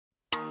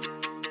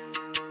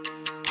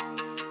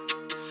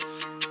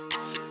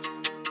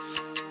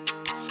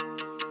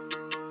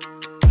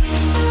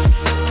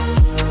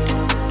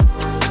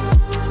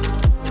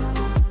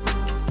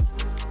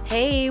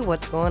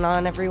what's going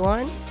on,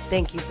 everyone?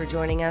 Thank you for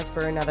joining us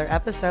for another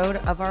episode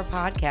of our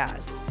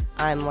podcast.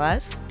 I'm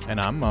Les. And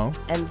I'm Mo.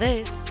 And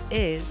this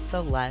is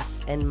the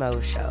Les and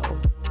Mo Show.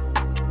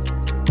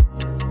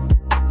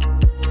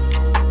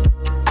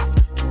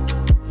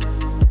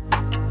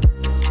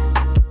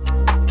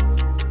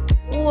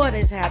 What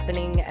is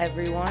happening,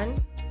 everyone?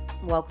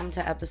 Welcome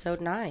to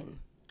episode 9.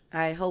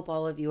 I hope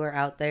all of you are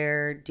out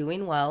there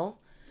doing well.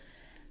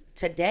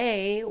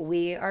 Today,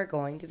 we are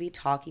going to be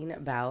talking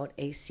about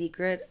a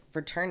secret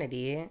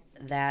fraternity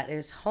that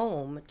is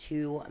home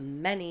to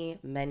many,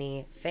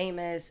 many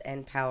famous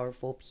and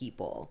powerful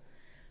people.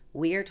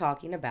 We are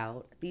talking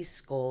about the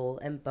Skull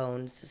and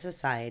Bones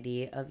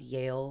Society of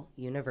Yale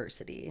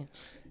University.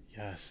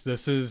 Yes,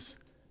 this is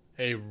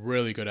a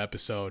really good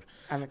episode.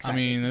 I'm excited. I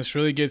mean, this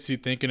really gets you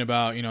thinking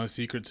about,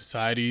 secret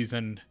societies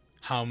and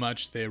how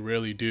much they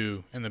really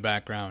do in the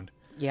background.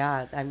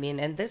 Yeah, I mean,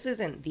 and this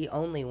isn't the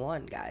only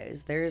one,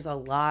 guys. There's a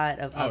lot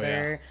of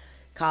other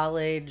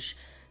college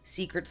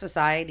secret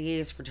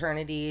societies,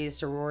 fraternities,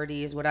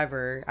 sororities,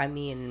 whatever. I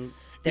mean,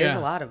 there's a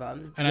lot of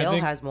them. And Yale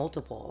has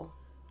multiple.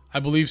 I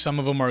believe some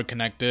of them are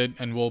connected,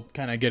 and we'll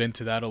kind of get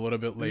into that a little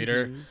bit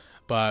later. Mm-hmm.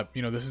 But,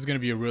 this is going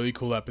to be a really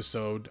cool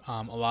episode.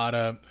 A lot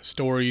of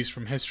stories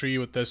from history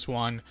with this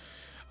one.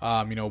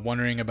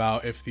 Wondering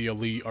about if the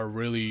elite are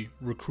really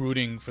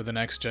recruiting for the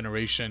next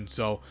generation.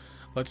 So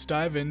let's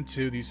dive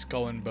into the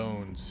Skull and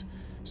Bones.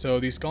 So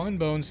the Skull and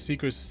Bones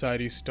Secret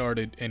Society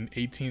started in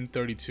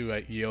 1832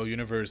 at Yale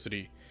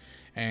University,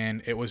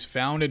 and it was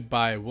founded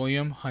by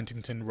William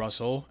Huntington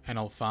Russell and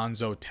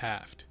Alphonso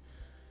Taft.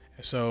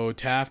 So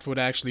Taft would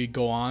actually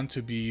go on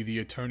to be the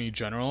Attorney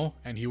General,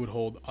 and he would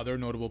hold other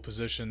notable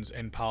positions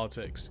in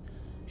politics.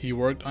 He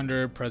worked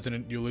under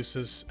President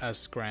Ulysses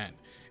S. Grant,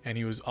 and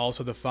he was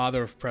also the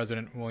father of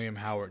President William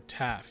Howard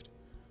Taft.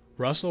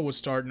 Russell would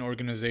start an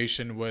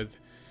organization with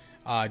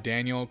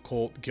Daniel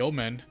Coit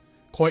Gilman,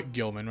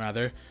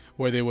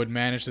 where they would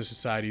manage the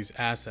society's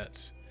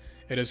assets.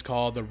 It is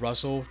called the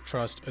Russell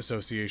Trust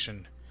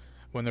Association.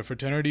 When the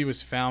fraternity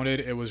was founded,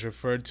 it was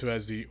referred to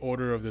as the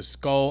Order of the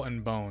Skull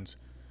and Bones.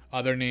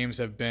 Other names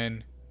have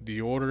been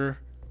the Order,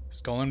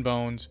 Skull and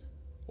Bones,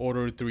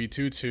 Order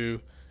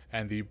 322,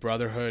 and the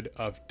Brotherhood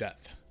of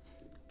Death.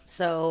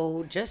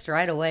 So just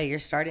right away, you're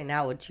starting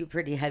out with two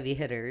pretty heavy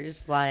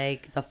hitters,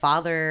 like the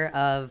father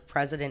of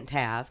President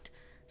Taft.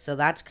 So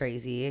that's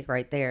crazy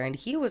right there. And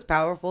he was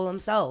powerful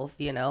himself.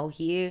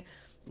 He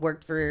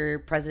worked for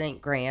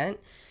President Grant,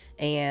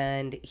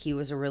 and he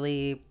was a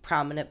really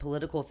prominent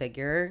political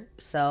figure.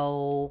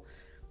 So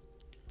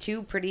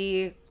two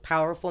pretty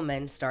powerful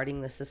men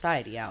starting the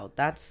society out.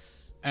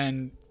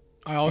 And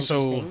I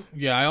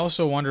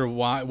also wonder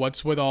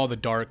what's with all the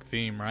dark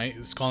theme,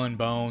 right? Skull and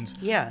Bones,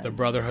 the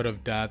Brotherhood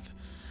of Death.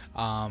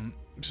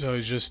 So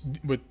it's just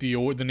with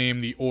the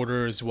name, the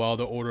Order as well,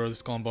 the Order of the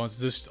Skull and Bones.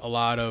 Just a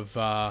lot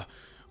of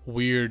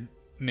weird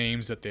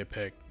names that they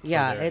pick.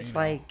 It's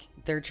like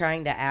they're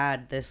trying to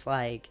add this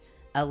like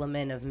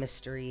element of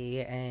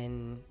mystery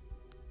and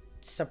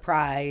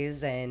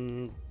surprise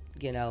and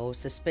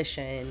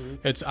suspicion.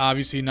 It's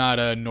obviously not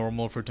a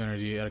normal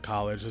fraternity at a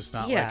college. It's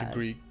not like a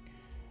Greek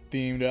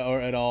themed or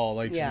at all,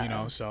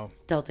 so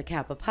Delta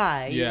Kappa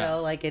Pi,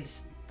 like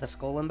it's the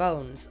Skull and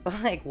Bones.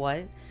 Like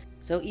what?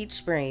 So each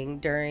spring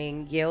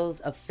during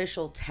Yale's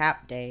official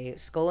tap day,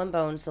 Skull and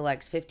Bones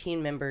selects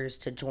 15 members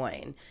to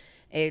join.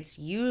 It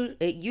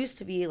used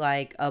to be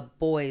like a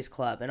boys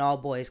club, an all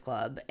boys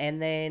club,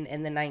 and then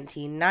in the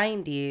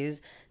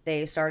 1990s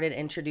they started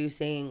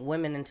introducing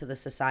women into the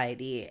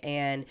society.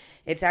 And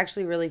it's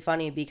actually really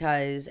funny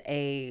because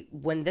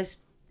when this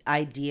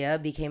idea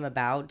became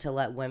about to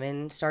let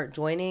women start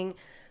joining,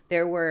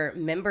 there were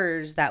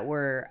members that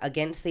were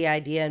against the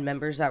idea and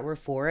members that were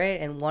for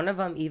it, and one of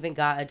them even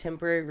got a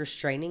temporary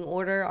restraining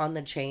order on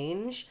the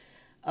change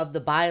of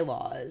the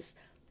bylaws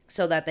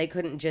so that they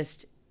couldn't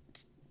just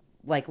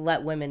like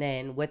let women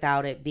in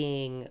without it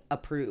being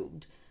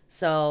approved.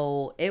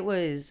 So it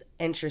was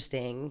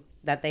interesting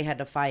that they had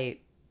to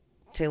fight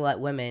to let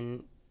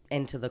women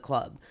into the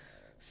club.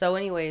 So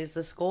anyways,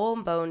 the Skull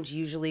and Bones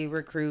usually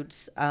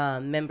recruits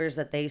members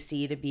that they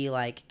see to be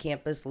like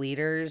campus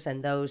leaders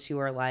and those who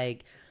are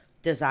like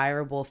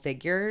desirable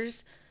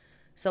figures.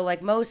 So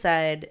like Mo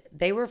said,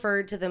 they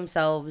referred to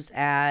themselves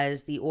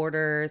as the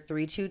Order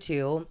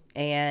 322,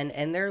 and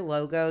in their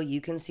logo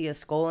you can see a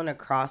skull and a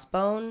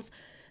crossbones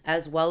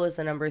as well as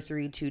the number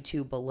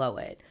 322 below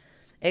it.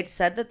 It's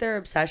said that their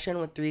obsession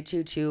with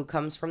 322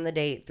 comes from the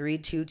date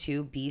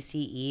 322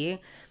 BCE,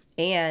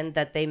 and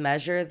that they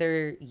measure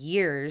their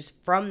years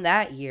from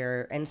that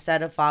year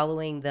instead of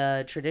following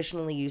the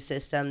traditionally used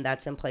system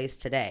that's in place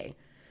today.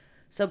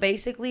 So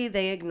basically,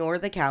 they ignore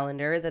the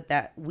calendar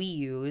that we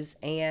use,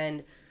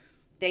 and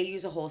they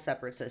use a whole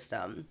separate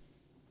system.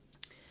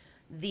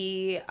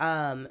 The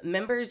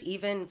members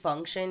even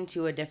function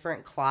to a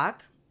different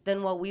clock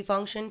than what we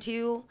function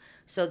to.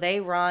 So they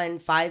run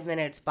 5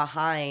 minutes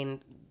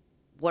behind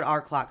what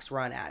our clocks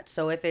run at.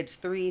 So if it's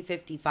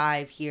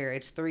 3:55 here,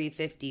 it's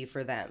 3:50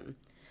 for them.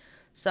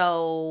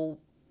 So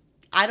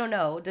I don't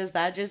know. Does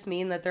that just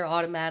mean that they're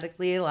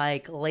automatically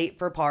like late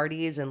for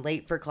parties and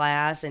late for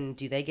class? And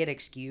do they get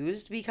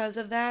excused because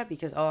of that?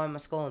 Because, oh, I'm a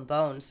skull and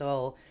bone,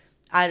 so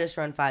I just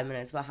run 5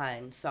 minutes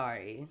behind.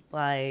 Sorry.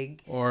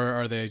 Like, Or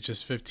are they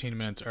just 15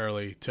 minutes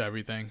early to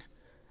everything?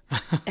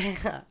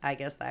 I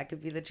guess that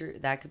could be the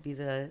that could be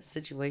the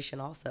situation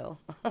also.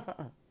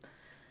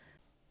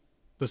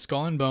 The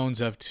Skull and Bones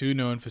have two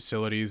known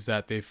facilities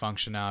that they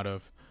function out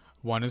of.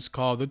 One is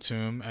called the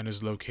Tomb and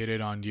is located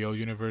on Yale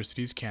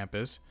University's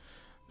campus.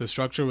 The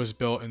structure was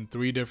built in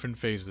three different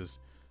phases.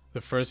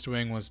 The first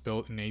wing was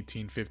built in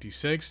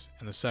 1856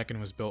 and the second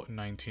was built in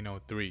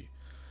 1903.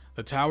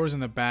 The towers in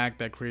the back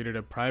that created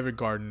a private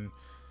garden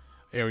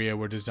area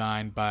were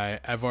designed by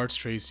Evarts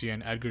Tracy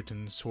and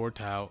Edgerton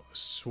Swarthout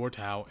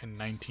in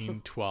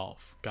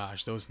 1912.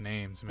 Gosh, those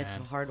names, man. It's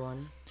a hard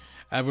one.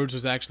 Edwards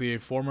was actually a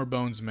former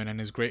bonesman, and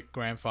his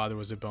great-grandfather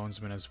was a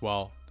bonesman as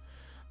well.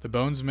 The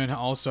bonesmen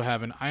also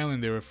have an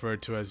island they refer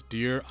to as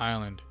Deer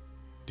Island.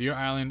 Deer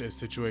Island is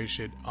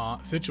situated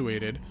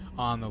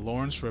on the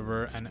Lawrence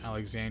River in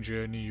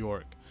Alexandria, New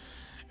York.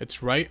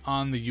 It's right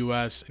on the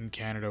U.S. and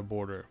Canada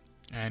border,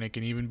 and it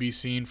can even be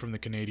seen from the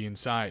Canadian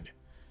side.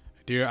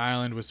 Deer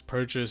Island was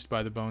purchased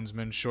by the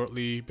bonesmen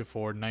shortly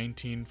before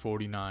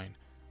 1949,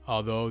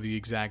 although the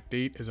exact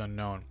date is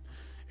unknown.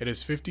 It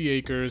is 50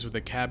 acres with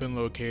a cabin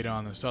located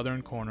on the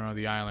southern corner of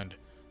the island.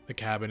 The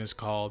cabin is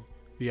called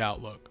The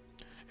Outlook.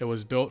 It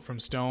was built from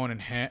stone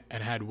and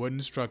had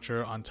wooden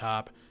structure on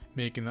top,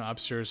 making the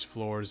upstairs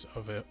floors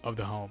of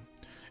the home.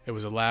 It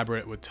was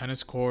elaborate with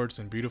tennis courts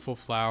and beautiful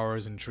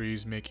flowers and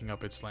trees making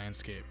up its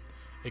landscape.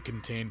 It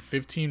contained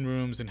 15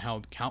 rooms and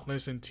held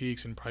countless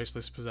antiques and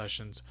priceless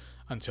possessions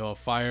until a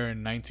fire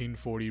in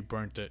 1940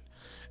 burnt it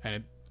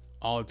and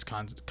all its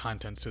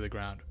contents to the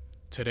ground.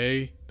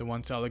 Today, the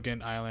once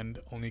elegant island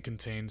only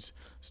contains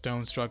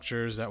stone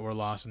structures that were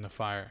lost in the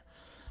fire.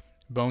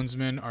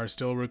 Bonesmen are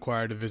still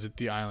required to visit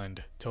the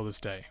island till this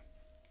day.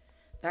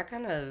 That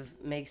kind of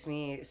makes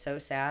me so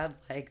sad,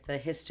 like the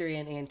history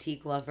and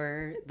antique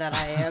lover that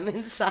I am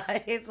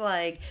inside.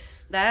 Like,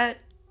 that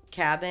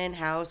cabin,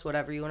 house,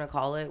 whatever you want to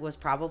call it, was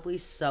probably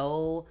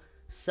so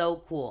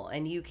cool.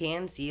 And you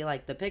can see,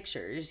 like, the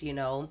pictures,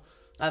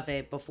 of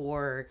it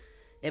before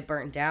it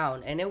burnt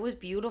down, and it was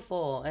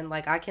beautiful. And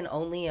like, I can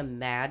only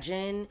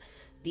imagine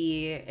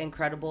the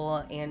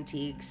incredible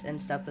antiques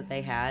and stuff that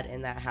they had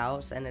in that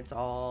house, and it's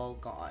all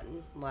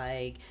gone.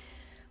 Like,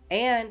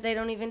 and they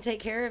don't even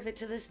take care of it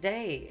to this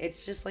day.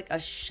 It's just like a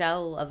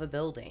shell of a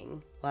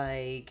building.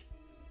 Like,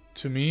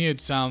 to me, it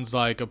sounds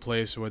like a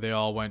place where they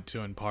all went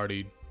to and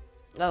partied.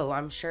 Oh,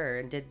 I'm sure,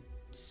 and did.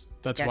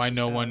 That's why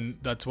no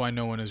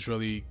one is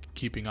really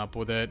keeping up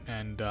with it,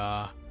 and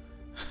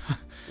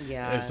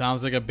yeah, it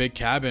sounds like a big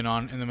cabin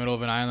in the middle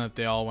of an island that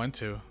they all went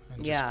to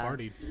and just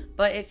partied.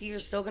 But if you're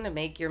still gonna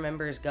make your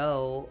members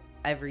go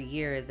every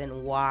year,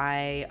 then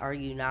why are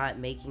you not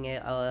making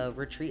it a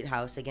retreat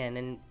house again?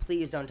 And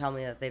please don't tell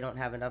me that they don't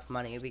have enough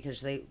money,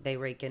 because they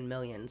rake in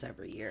millions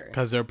every year.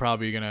 Because they're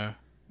probably gonna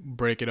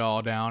break it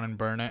all down and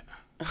burn it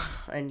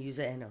and use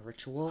it in a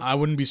ritual. I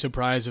wouldn't be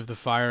surprised if the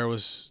fire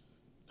was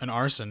an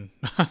arson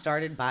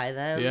started by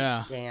them.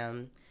 Yeah.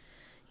 Damn.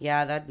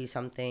 Yeah, that'd be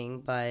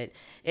something. But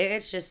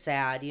it's just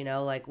sad,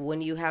 like when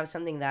you have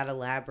something that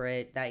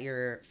elaborate that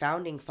your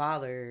founding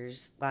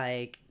fathers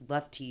like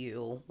left to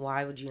you,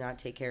 why would you not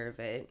take care of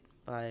it?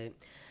 But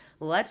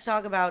let's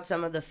talk about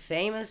some of the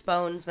famous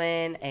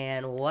bonesmen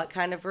and what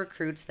kind of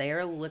recruits they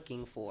are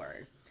looking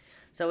for.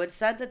 So it's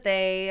said that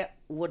they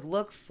would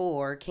look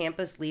for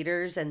campus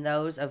leaders and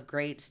those of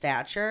great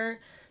stature.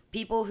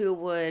 People who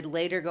would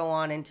later go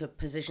on into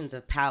positions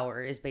of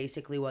power is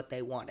basically what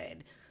they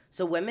wanted.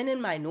 So women and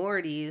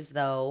minorities,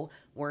 though,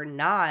 were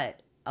not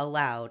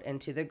allowed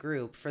into the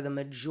group for the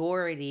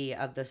majority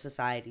of the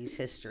society's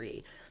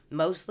history.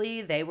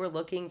 Mostly, they were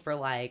looking for,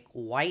 like,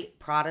 white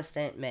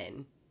Protestant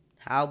men.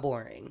 How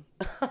boring.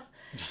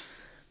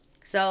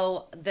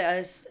 So,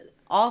 this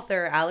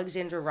author,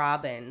 Alexandra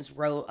Robbins,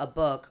 wrote a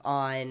book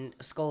on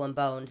Skull and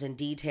Bones and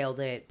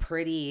detailed it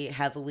pretty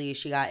heavily.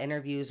 She got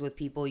interviews with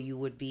people you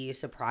would be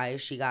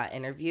surprised she got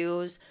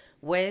interviews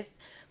with.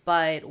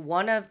 But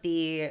one of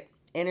the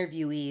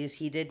interviewees,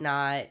 he did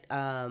not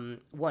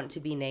want to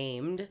be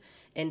named,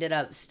 ended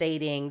up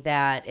stating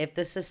that if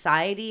the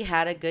society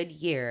had a good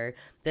year,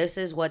 this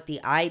is what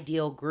the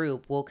ideal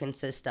group will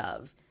consist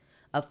of: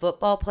 a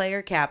football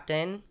player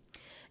captain,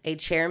 a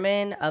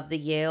chairman of the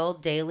Yale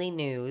Daily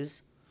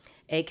News,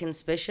 a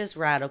conspicuous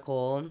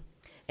radical,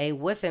 a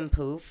whiff and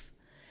poof,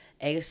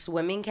 a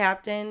swimming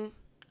captain,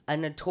 a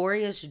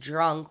notorious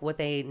drunk with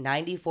a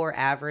 94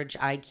 average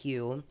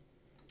IQ,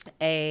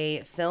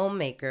 a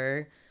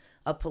filmmaker,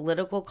 a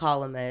political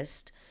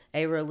columnist,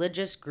 a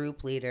religious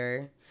group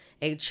leader,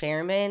 a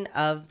chairman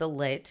of the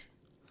Lit,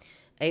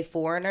 a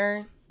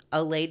foreigner,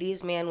 a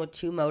ladies' man with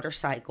 2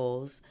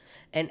 motorcycles,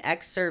 an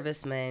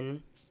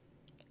ex-serviceman,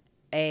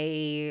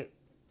 a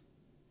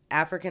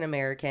African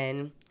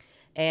American,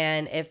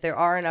 and if there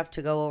are enough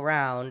to go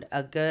around,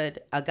 a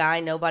guy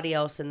nobody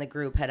else in the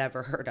group had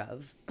ever heard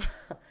of.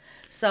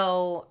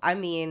 So, I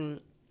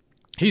mean,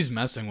 He's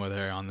messing with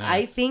her on this.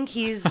 I think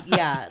he's,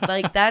 yeah,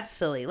 like, that's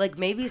silly. Like,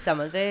 maybe some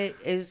of it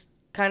is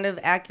kind of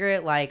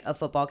accurate, like a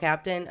football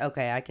captain.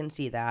 Okay, I can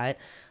see that.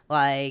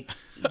 Like,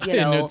 you A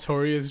know.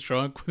 notorious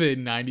drunk with a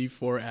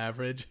 94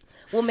 average.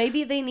 Well,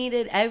 maybe they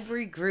needed,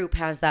 every group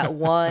has that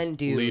one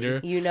dude, Leader.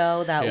 you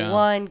know, that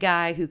one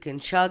guy who can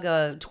chug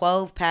a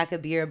 12-pack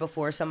of beer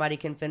before somebody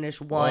can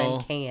finish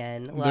one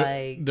can.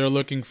 Like, they're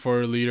looking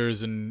for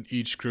leaders in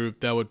each group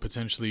that would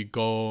potentially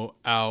go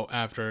out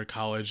after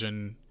college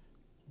and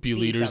be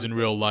leaders something in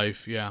real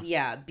life.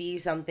 Yeah, be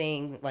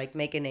something, like,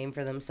 make a name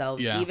for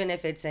themselves, even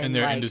if it's in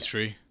their like,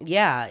 industry.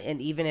 Yeah,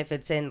 and even if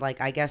it's in, like,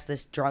 I guess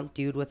this drunk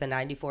dude with a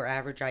 94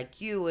 average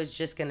IQ is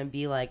just going to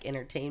be like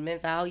entertainment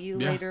value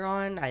later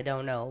on. I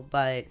don't know,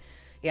 but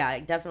yeah,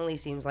 it definitely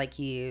seems like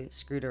he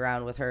screwed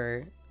around with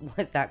her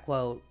with that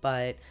quote.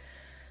 But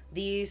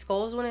the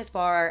Skulls went as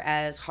far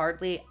as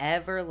hardly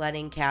ever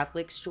letting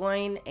Catholics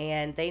join,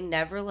 and they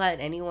never let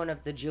anyone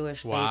of the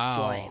Jewish faith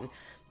join.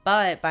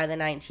 But by the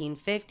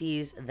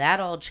 1950s, that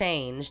all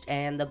changed,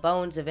 and the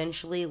Bones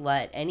eventually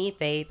let any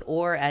faith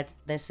or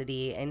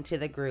ethnicity into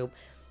the group,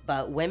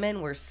 but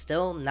women were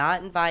still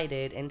not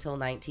invited until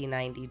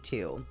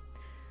 1992.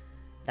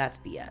 That's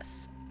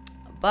BS.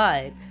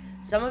 But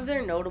some of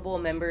their notable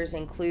members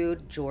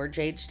include George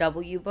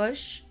H.W.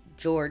 Bush,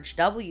 George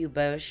W.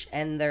 Bush,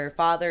 and their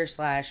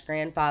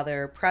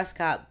father/grandfather,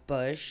 Prescott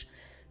Bush,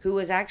 who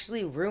was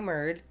actually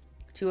rumored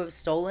to have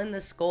stolen the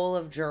skull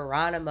of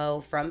Geronimo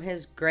from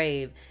his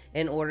grave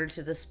in order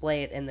to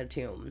display it in the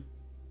tomb.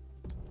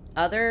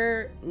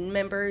 Other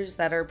members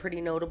that are pretty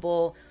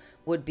notable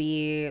would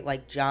be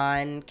like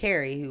John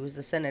Kerry, who was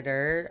the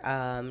senator,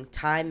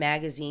 Time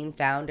magazine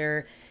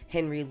founder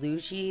Henry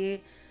Lucci,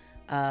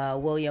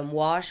 William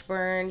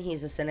Washburn,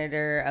 he's a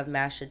senator of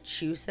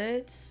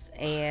Massachusetts,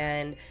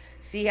 and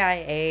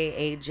CIA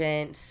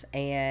agents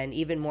and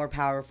even more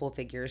powerful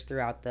figures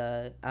throughout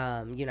the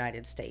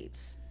United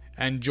States.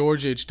 And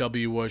George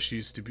H.W. Bush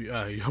used to be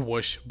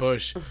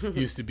Bush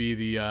used to be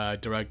the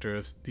director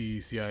of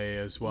the CIA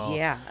as well.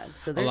 Yeah,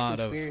 so there's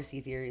conspiracy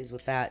theories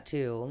with that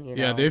too. You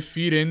know? Yeah, they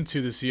feed into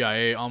the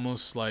CIA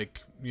almost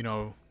like, you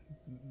know,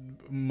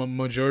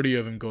 majority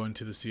of them go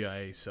into the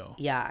CIA. So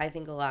yeah, I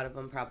think a lot of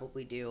them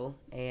probably do,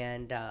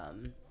 and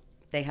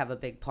they have a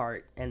big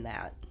part in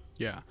that.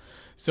 Yeah,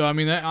 so I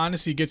mean that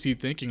honestly gets you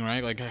thinking,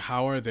 right? Like,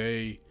 how are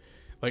they?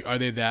 Like, are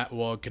they that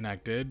well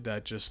connected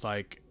that just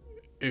like,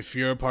 if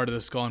you're a part of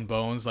the Skull and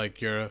Bones, like,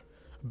 you're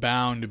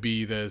bound to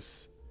be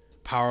this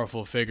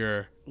powerful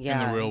figure in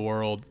the real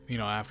world, you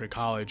know, after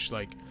college.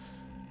 Like,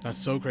 that's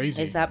so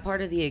crazy. Is that part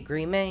of the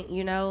agreement,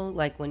 you know?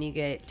 Like, when you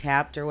get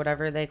tapped or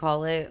whatever they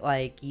call it,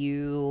 like,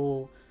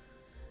 you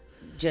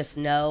just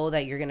know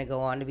that you're going to go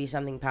on to be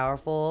something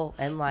powerful.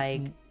 And,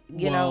 like,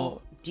 you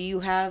know, do you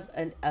have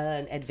an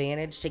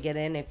advantage to get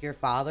in if your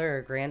father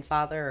or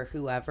grandfather or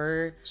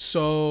whoever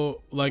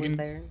So, like, was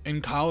there? In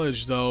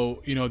college,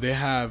 though, you know, they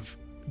have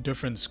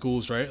different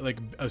schools, right? Like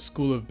a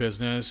school of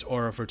business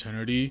or a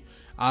fraternity.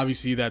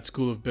 Obviously that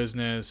school of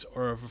business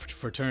or a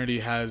fraternity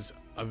has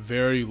a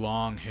very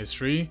long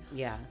history.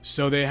 Yeah.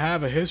 So they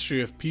have a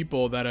history of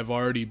people that have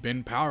already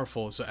been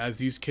powerful. So as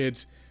these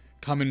kids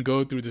come and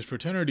go through this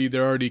fraternity,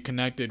 they're already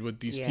connected with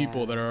these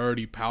people that are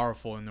already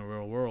powerful in the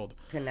real world.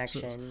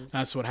 Connections. So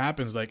that's what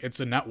happens. Like, it's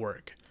a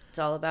network. It's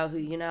all about who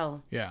you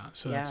know. Yeah.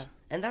 So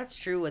and that's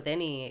true with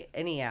any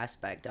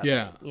aspect of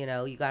it. You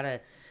know, you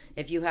gotta,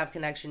 if you have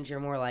connections,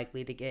 you're more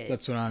likely to get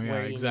that's what I'm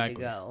where you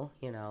exactly need to go,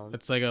 you know.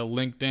 It's like a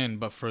LinkedIn,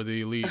 but for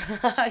the elite.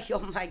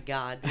 Oh my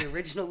God, the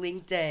original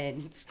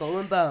LinkedIn, Skull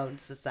and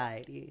Bones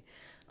Society.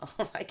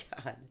 Oh my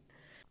God.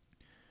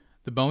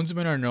 The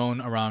Bonesmen are known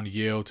around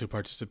Yale to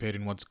participate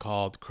in what's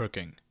called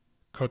crooking.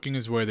 Crooking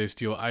is where they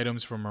steal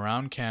items from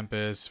around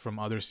campus from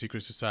other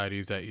secret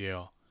societies at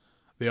Yale.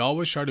 They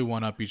always try to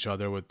one-up each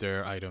other with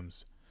their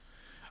items.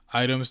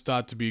 Items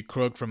thought to be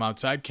crooked from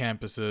outside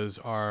campuses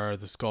are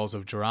the skulls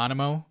of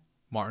Geronimo,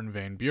 Martin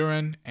Van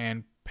Buren,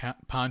 and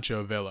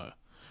Pancho Villa.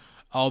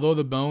 Although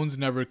the Bones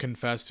never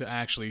confessed to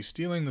actually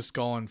stealing the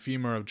skull and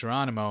femur of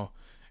Geronimo,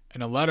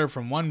 in a letter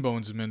from one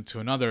Bonesman to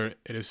another,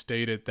 it is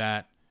stated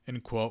that,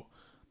 in quote,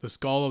 "The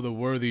skull of the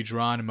worthy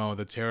Geronimo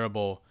the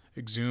Terrible,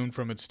 exhumed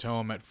from its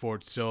tomb at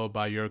Fort Sill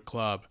by your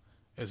club,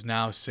 is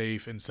now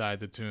safe inside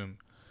the tomb,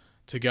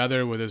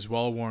 together with his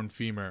well-worn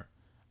femur,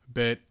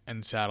 bit,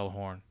 and saddle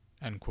horn,"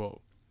 end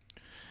quote.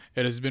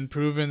 It has been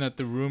proven that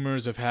the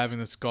rumors of having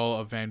the skull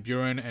of Van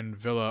Buren and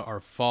Villa are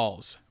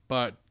false,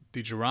 but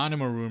the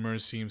Geronimo rumor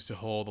seems to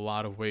hold a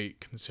lot of weight,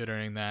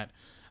 considering that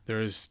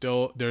there is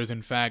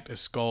in fact a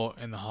skull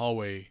in the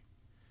hallway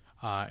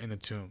in the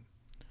tomb.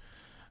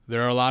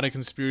 There are a lot of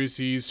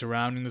conspiracies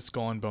surrounding the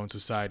Skull and Bone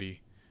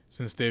Society.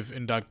 Since they've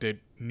inducted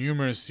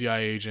numerous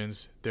CIA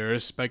agents, there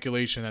is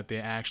speculation that they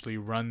actually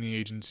run the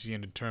agency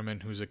and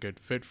determine who's a good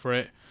fit for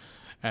it,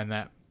 and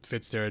that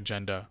fits their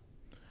agenda.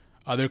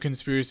 Other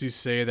conspiracies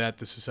say that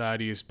the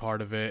society is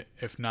part of it,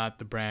 if not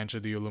the branch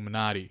of the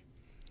Illuminati,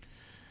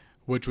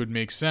 which would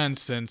make sense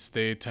since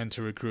they tend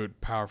to recruit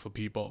powerful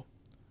people.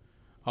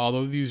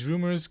 Although these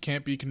rumors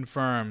can't be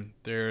confirmed,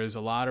 there is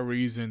a lot of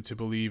reason to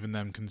believe in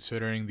them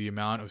considering the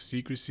amount of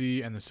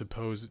secrecy and the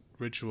supposed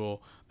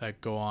ritual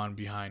that go on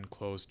behind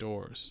closed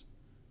doors.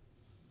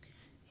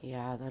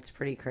 Yeah, that's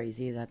pretty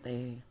crazy that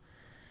they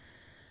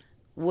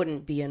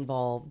wouldn't be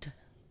involved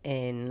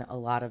in a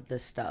lot of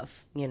this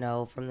stuff, you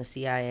know, from the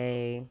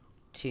CIA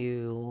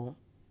to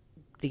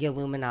the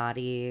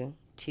Illuminati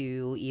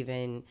to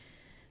even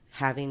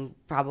having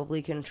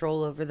probably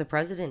control over the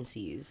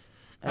presidencies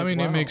I as mean,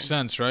 it well. makes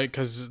sense, right?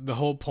 Because the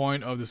whole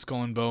point of the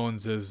Skull and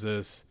Bones is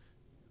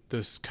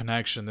this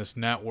connection, this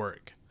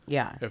network.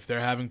 Yeah. If they're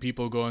having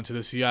people go into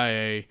the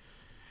CIA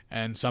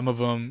and some of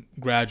them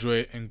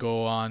graduate and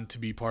go on to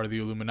be part of the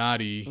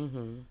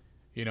Illuminati,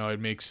 you know, it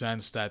makes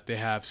sense that they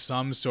have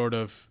some sort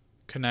of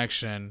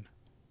connection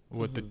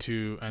with the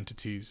two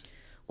entities.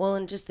 Well,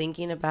 and just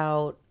thinking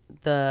about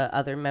the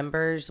other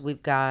members,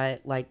 we've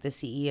got like the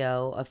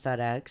CEO of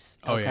FedEx.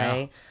 Oh,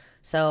 yeah.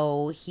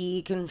 So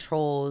he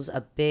controls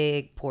a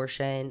big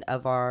portion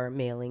of our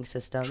mailing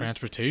systems.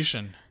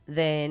 Transportation.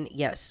 Then,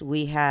 yes,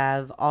 we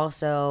have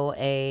also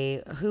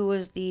there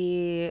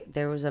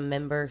was a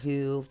member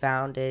who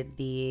founded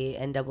the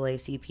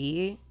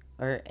NAACP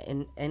or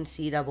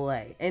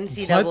NCAA.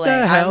 NCAA. What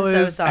the hell I'm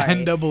so is sorry.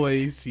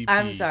 NAACP?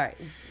 I'm sorry.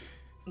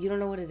 You don't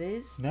know what it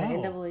is? No.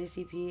 The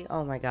NAACP?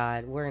 Oh my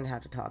God. We're going to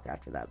have to talk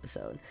after the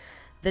episode.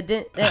 The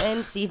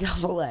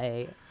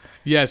NCAA.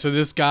 Yeah, so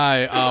this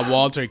guy,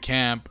 Walter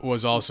Camp,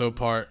 was also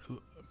part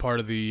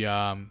of the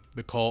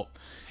cult,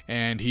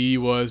 and he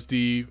was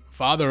the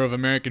father of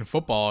American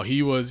football.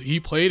 He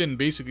played in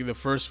basically the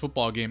first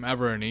football game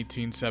ever in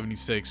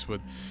 1876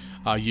 with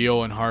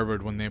Yale and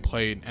Harvard when they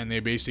played, and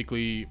they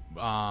basically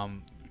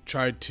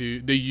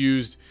they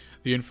used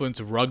the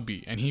influence of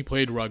rugby, and he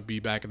played rugby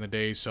back in the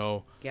day.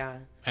 So yeah,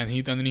 and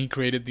then he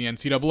created the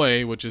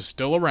NCAA, which is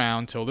still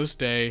around till this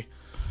day.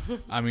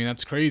 I mean,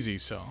 that's crazy.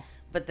 So.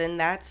 But then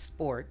that's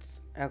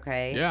sports,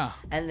 okay? Yeah.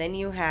 And then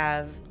you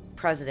have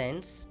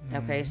presidents,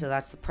 okay? So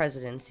that's the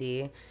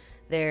presidency.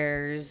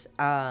 There's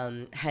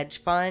hedge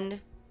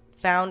fund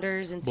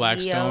founders and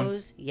Blackstone.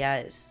 CEOs,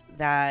 yes,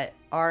 that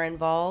are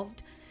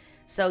involved.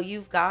 So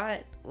you've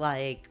got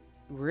like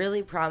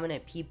really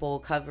prominent people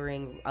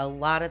covering a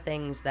lot of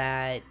things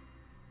that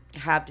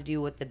have to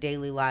do with the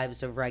daily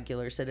lives of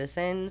regular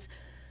citizens.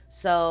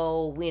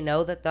 So we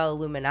know that the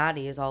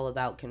Illuminati is all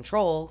about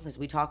control, because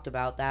we talked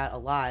about that a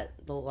lot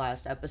the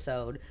last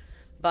episode.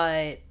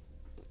 But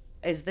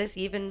is this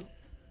even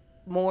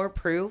more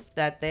proof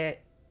that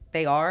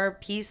they are a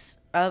piece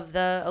of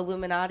the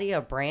Illuminati, a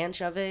branch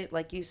of it,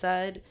 like you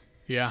said?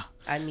 Yeah.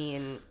 I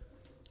mean,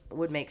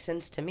 would make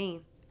sense to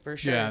me, for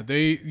sure. Yeah,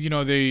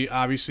 they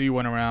obviously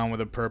went around with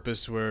a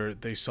purpose where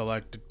they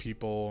selected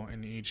people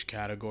in each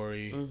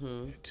category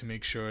to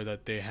make sure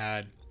that they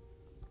had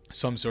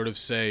some sort of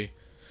say.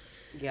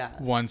 Yeah.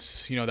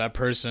 Once, that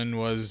person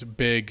was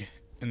big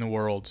in the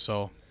world,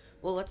 so.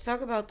 Well, let's talk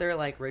about their,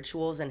 like,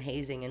 rituals and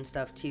hazing and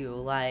stuff, too.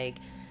 Like,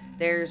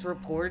 there's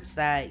reports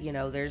that,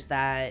 there's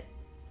that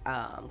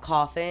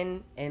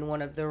coffin in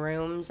one of the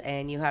rooms,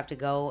 and you have to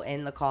go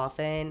in the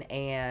coffin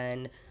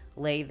and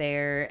lay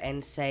there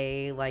and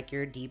say, like,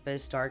 your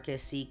deepest,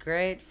 darkest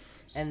secret.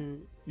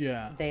 And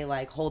yeah, they,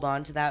 like, hold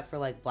on to that for,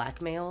 like,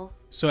 blackmail.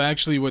 So,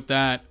 actually, with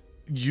that,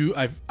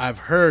 I've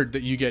heard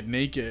that you get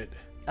naked.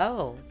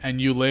 Oh.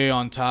 And you lay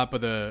on top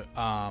of the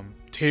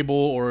table,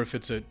 or if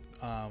it's a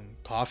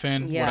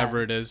coffin,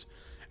 whatever it is,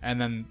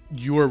 and then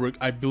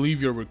I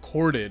believe you're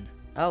recorded.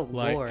 Oh,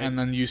 Lord. And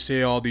then you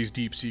say all these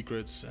deep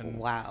secrets. And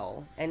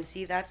wow. And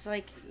see, that's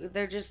like,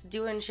 they're just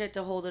doing shit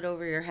to hold it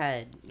over your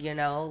head,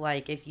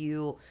 Like, if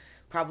you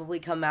probably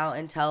come out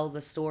and tell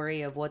the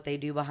story of what they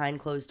do behind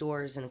closed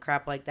doors and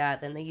crap like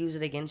that, then they use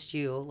it against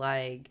you,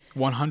 like...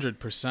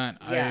 100%.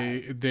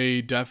 Yeah.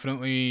 They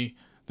definitely...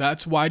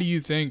 That's why do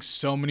you think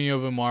so many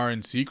of them are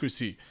in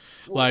secrecy?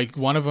 Like,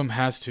 one of them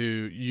has to...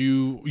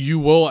 You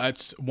will,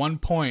 at one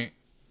point,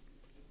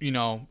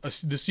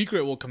 the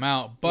secret will come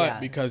out, but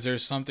because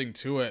there's something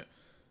to it,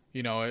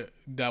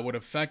 that would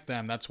affect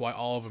them. That's why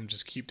all of them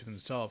just keep to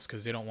themselves,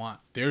 because they don't want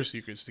their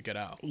secrets to get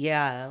out.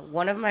 Yeah.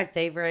 One of my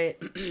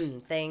favorite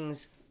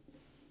things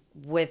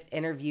with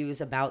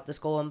interviews about the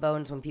Skull and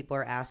Bones, when people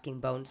are asking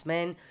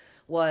Bonesmen,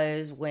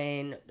 was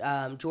when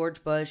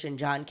George Bush and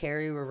John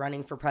Kerry were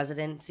running for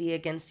presidency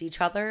against each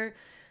other.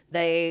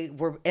 They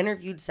were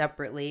interviewed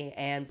separately,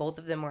 and both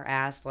of them were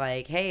asked,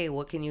 like, hey,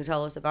 what can you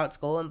tell us about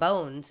Skull and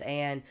Bones?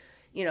 And,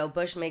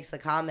 Bush makes the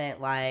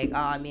comment, like, oh,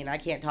 I mean, I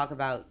can't talk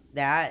about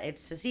that.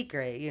 It's a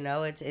secret,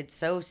 it's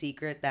so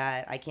secret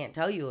that I can't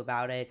tell you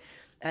about it.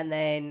 And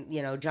then,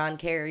 John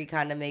Kerry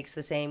kind of makes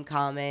the same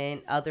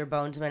comment. Other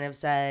Bonesmen have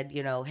said,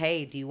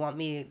 hey, do you want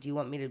me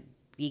to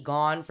be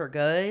gone for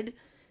good?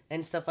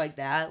 And stuff like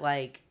that.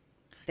 Like,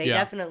 they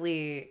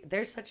definitely,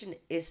 there's such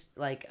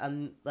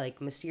a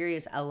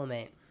mysterious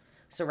element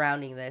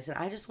surrounding this, and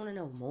I just want to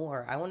know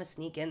more. I want to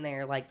sneak in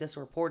there like this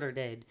reporter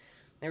did.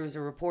 There was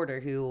a reporter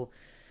who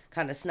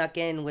kind of snuck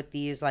in with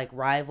these like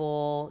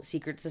rival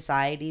secret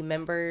society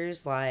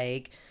members.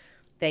 Like,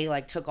 they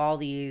like took all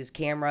these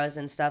cameras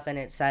and stuff, and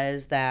it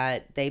says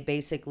that they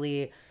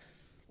basically,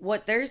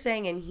 what they're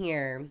saying in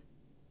here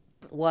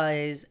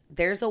was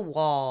there's a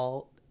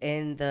wall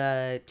in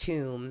the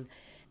tomb,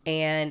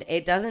 and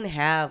it doesn't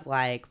have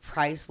like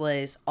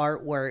priceless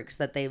artworks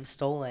that they've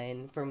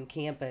stolen from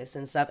campus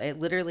and stuff. It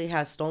literally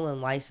has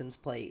stolen license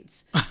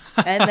plates.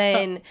 And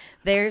then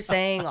they're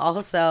saying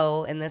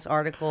also in this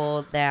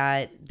article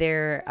that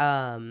their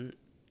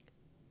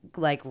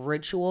like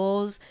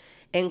rituals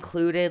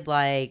included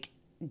like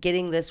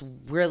getting this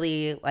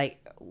really, like,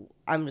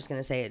 I'm just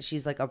gonna say it,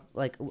 she's like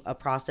a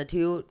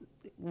prostitute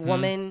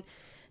woman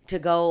to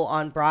go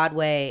on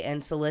Broadway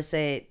and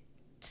solicit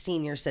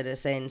senior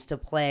citizens to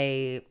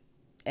play,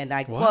 and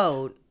I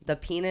quote, the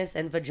penis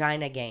and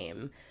vagina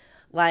game.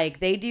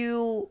 Like, they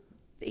do,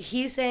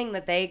 he's saying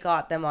that they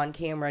got them on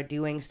camera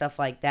doing stuff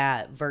like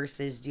that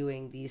versus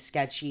doing these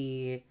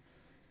sketchy,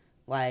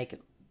 like,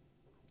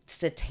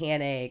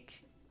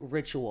 satanic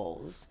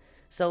rituals.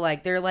 So,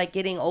 like, they're, like,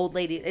 getting old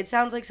ladies. It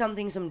sounds like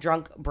something some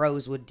drunk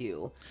bros would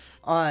do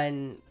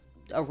on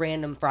a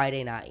random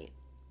Friday night.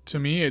 To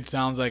me, it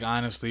sounds like,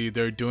 honestly,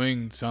 they're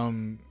doing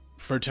some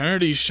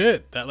fraternity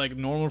shit that, like,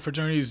 normal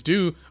fraternities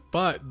do,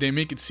 but they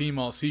make it seem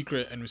all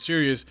secret and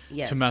mysterious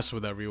to mess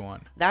with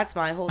everyone. That's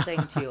my whole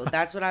thing, too.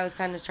 That's what I was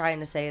kind of trying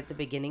to say at the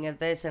beginning of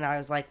this, and I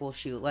was like, well,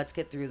 shoot, let's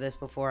get through this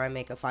before I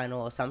make a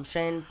final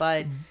assumption.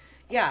 But,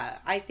 yeah,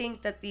 I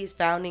think that these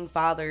founding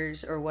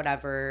fathers or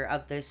whatever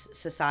of this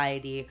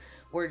society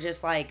were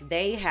just like,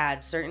 they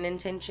had certain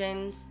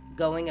intentions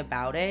going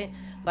about it,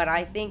 but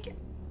I think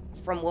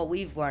from what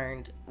we've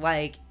learned,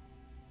 like,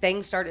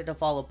 things started to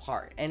fall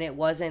apart, and it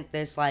wasn't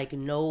this like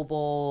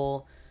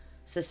noble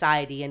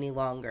society any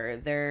longer.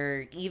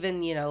 They're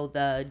even, you know,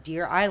 the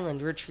Deer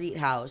Island retreat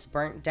house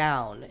burnt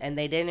down and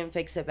they didn't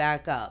fix it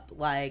back up.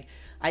 Like,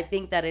 I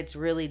think that it's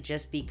really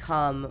just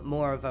become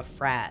more of a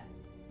frat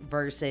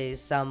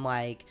versus some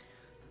like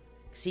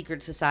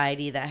secret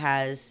society that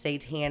has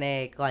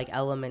satanic like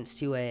elements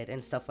to it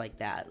and stuff like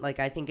that. Like,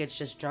 I think it's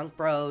just drunk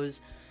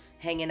bros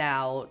hanging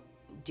out,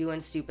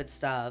 doing stupid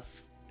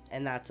stuff,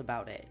 and that's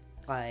about it.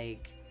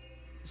 Like,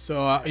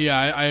 so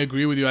yeah, I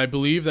agree with you. I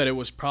believe that it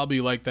was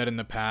probably like that in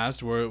the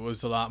past, where it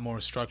was a lot more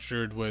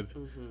structured with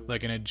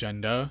like an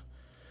agenda.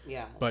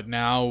 Yeah. But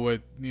now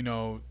with, you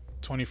know,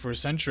 21st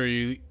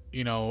century,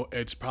 you know,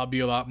 it's probably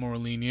a lot more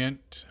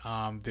lenient.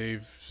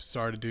 They've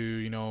started to,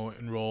 you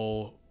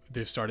know,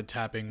 they've started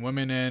tapping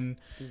women in,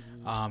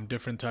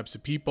 different types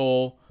of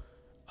people.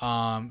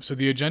 So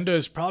the agenda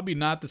is probably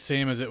not the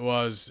same as it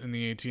was in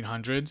the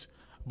 1800s,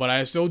 but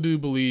I still do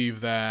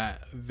believe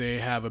that they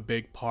have a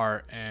big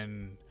part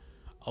in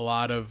a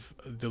lot of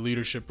the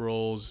leadership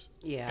roles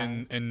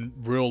in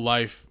real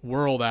life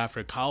world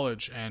after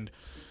college. And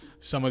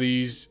some of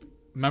these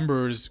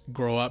members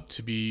grow up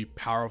to be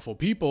powerful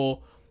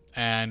people,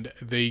 and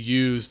they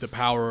use the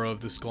power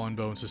of the Skull and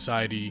Bone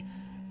Society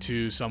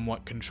to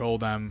somewhat control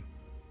them,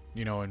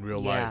 you know, in real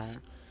life.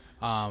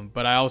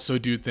 But I also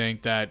do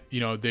think that,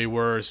 you know, they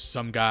were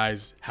some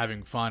guys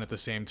having fun at the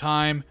same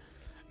time,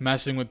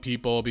 messing with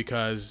people,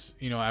 because,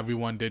 you know,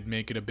 everyone did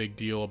make it a big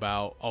deal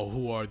about, oh,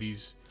 who are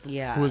these?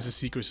 Yeah. Who is the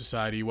secret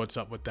society? What's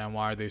up with them?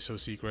 Why are they so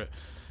secret?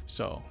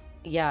 So.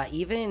 Yeah,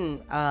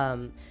 even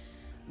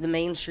the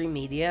mainstream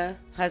media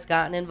has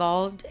gotten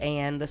involved,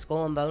 and the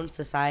Skull and Bones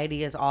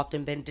Society has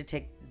often been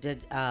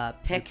depicted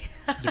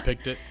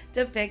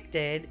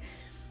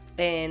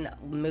in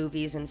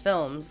movies and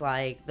films,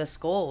 like The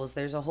Skulls.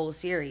 There's a whole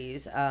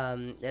series.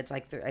 It's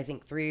like I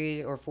think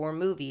 3 or 4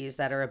 movies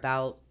that are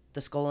about the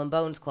Skull and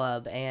Bones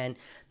Club, and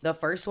the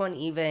first one,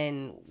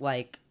 even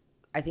like,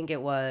 I think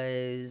it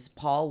was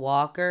Paul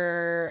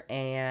Walker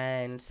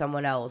and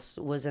someone else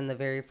was in the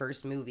very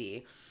first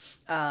movie.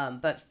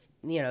 But,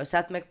 you know,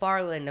 Seth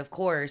MacFarlane, of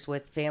course,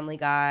 with Family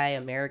Guy,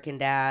 American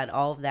Dad,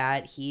 all of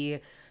that, he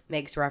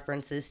makes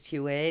references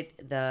to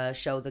it. The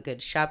show The Good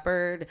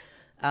Shepherd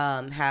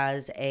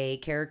has a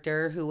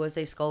character who was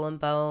a Skull and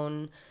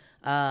Bone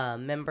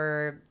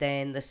member.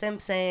 Then The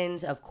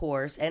Simpsons, of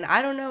course. And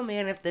I don't know,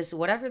 man, if this,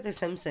 whatever The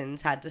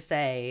Simpsons had to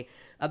say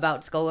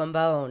about Skull and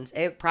Bones,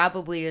 it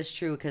probably is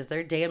true, because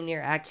they're damn near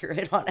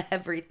accurate on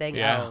everything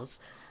else.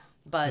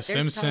 But The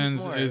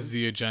Simpsons is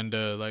the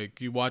agenda.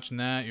 Like, you watching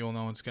that, you'll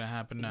know what's gonna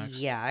happen next.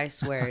 Yeah, I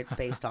swear it's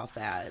based off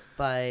that.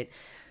 But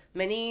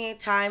many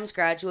times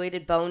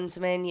graduated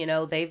bonesmen, you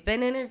know, they've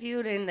been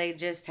interviewed and they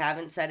just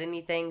haven't said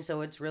anything,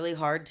 so it's really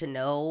hard to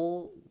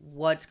know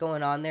what's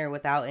going on there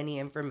without any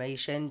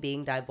information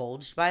being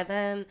divulged by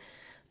them.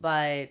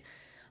 But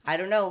I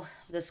don't know.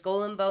 The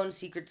Skull and Bones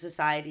Secret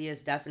Society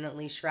is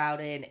definitely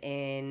shrouded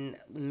in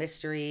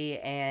mystery,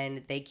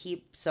 and they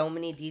keep so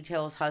many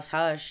details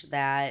hush-hush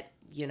that,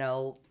 you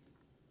know,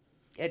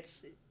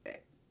 it's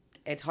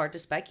hard to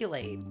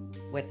speculate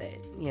with it,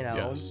 you know?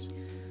 Yes.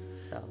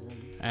 So.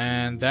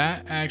 And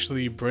that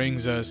actually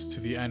brings us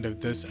to the end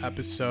of this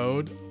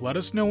episode. Let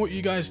us know what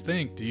you guys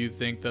think. Do you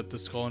think that the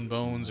Skull and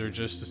Bones are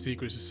just a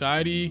secret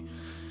society?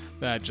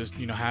 that just,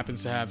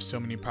 happens to have so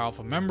many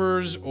powerful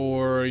members,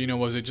 or,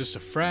 was it just a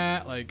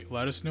frat? Like,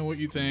 let us know what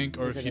you think,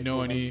 or if you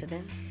know any,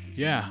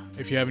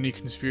 if you have any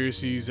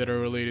conspiracies that are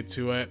related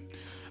to it,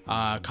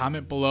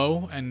 comment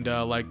below and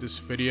like this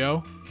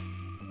video.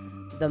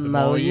 The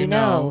more you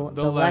know,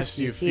 the less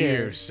you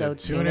fear. So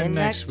tune in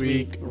next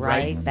week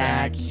right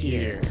back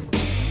here.